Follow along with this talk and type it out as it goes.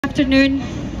Afternoon.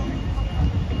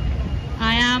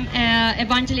 I am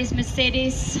Evangelist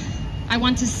Mercedes. I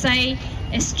want to say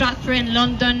Stratford and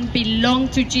London belong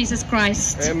to Jesus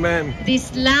Christ. Amen.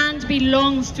 This land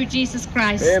belongs to Jesus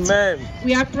Christ. Amen.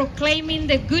 We are proclaiming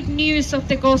the good news of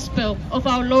the gospel of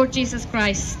our Lord Jesus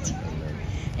Christ.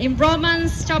 In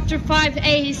Romans chapter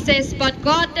 5a, he says, "But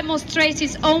God demonstrates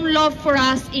his own love for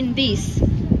us in this: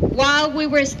 while we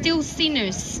were still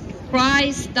sinners,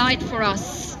 Christ died for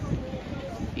us."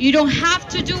 You don't have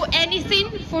to do anything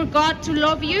for God to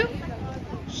love you.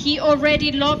 He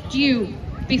already loved you.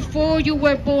 Before you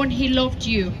were born, he loved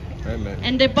you. Amen.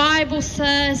 And the Bible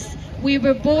says we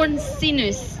were born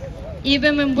sinners.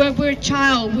 Even when we were a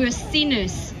child, we were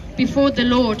sinners before the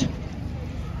Lord.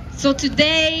 So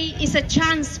today is a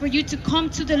chance for you to come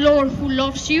to the Lord who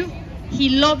loves you. He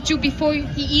loved you before you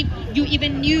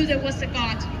even knew there was a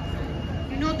God.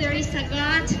 You know there is a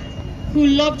God who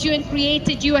loved you and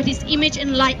created you at his image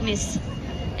and likeness.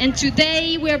 And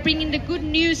today we are bringing the good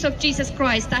news of Jesus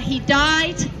Christ, that he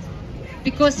died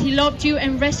because he loved you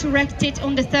and resurrected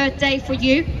on the third day for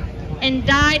you, and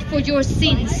died for your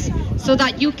sins so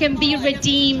that you can be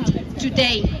redeemed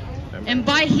today. And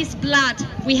by his blood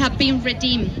we have been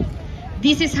redeemed.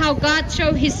 This is how God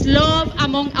showed his love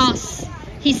among us.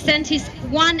 He sent his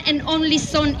one and only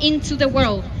Son into the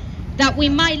world that we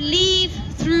might live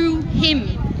through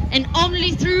him. And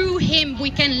only through him we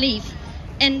can live.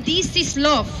 And this is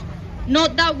love.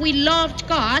 Not that we loved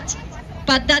God,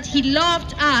 but that he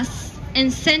loved us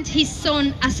and sent his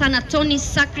Son as an atoning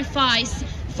sacrifice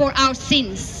for our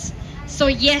sins. So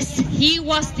yes, he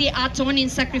was the atoning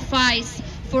sacrifice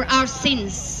for our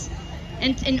sins.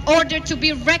 And in order to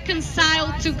be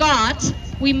reconciled to God,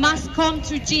 we must come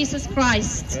to Jesus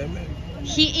Christ. Amen.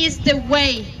 He is the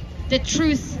way, the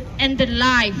truth, and the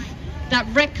life that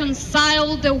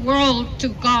reconcile the world to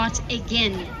God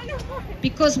again.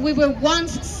 Because we were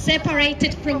once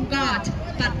separated from God,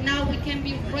 but now we can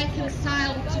be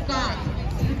reconciled to God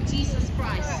through Jesus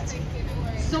Christ.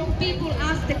 Some people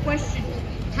ask the question,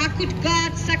 how could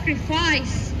God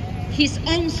sacrifice his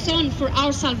own Son for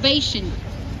our salvation?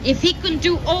 If he can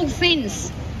do all things,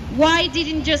 why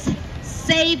didn't he just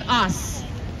save us?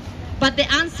 But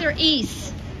the answer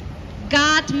is,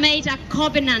 God made a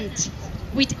covenant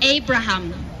with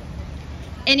Abraham.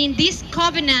 And in this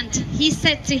covenant, he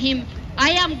said to him,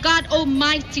 "I am God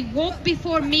Almighty, walk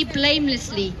before me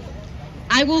blamelessly.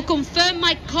 I will confirm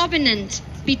my covenant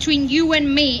between you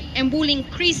and me and will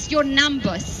increase your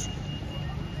numbers."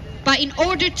 But in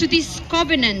order to this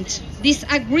covenant, this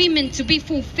agreement to be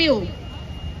fulfilled,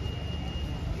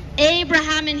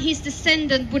 Abraham and his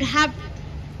descendants would have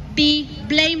be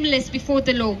blameless before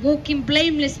the Lord, walking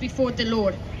blameless before the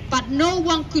Lord. But no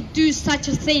one could do such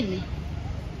a thing.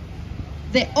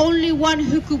 The only one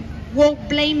who could walk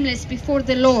blameless before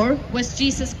the Lord was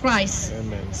Jesus Christ.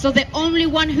 Amen. So the only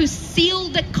one who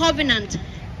sealed the covenant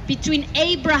between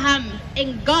Abraham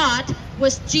and God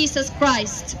was Jesus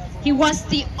Christ. He was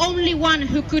the only one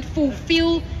who could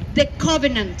fulfill the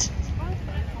covenant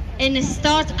and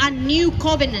start a new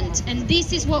covenant. And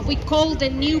this is what we call the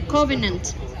new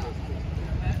covenant.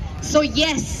 So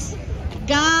yes,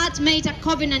 God made a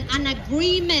covenant, an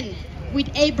agreement with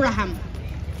Abraham.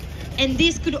 And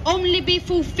this could only be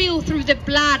fulfilled through the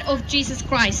blood of Jesus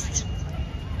Christ.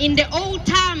 In the old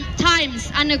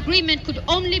times, an agreement could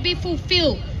only be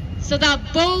fulfilled so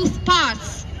that both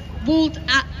parts would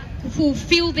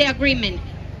fulfill the agreement.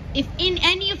 If in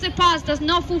any of the parts does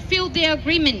not fulfill the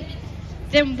agreement,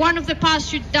 then one of the parts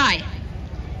should die.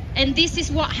 And this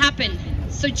is what happened.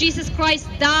 So Jesus Christ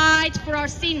died for our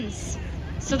sins,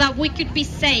 so that we could be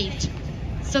saved,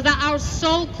 so that our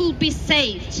soul could be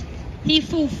saved. He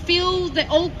fulfilled the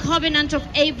old covenant of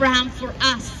Abraham for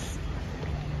us.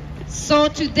 So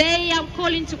today I'm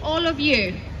calling to all of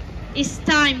you. It's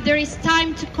time. There is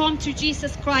time to come to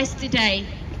Jesus Christ today.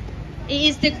 It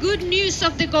is the good news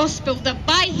of the gospel that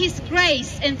by his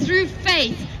grace and through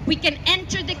faith we can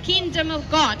enter the kingdom of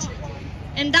God.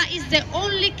 And that is the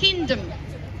only kingdom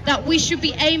that we should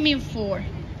be aiming for.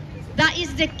 That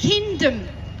is the kingdom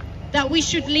that we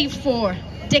should live for.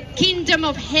 The kingdom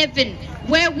of heaven,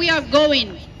 where we are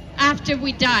going after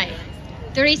we die.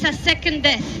 There is a second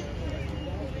death,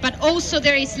 but also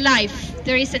there is life.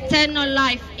 There is eternal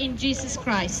life in Jesus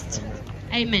Christ.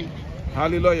 Amen.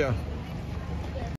 Hallelujah.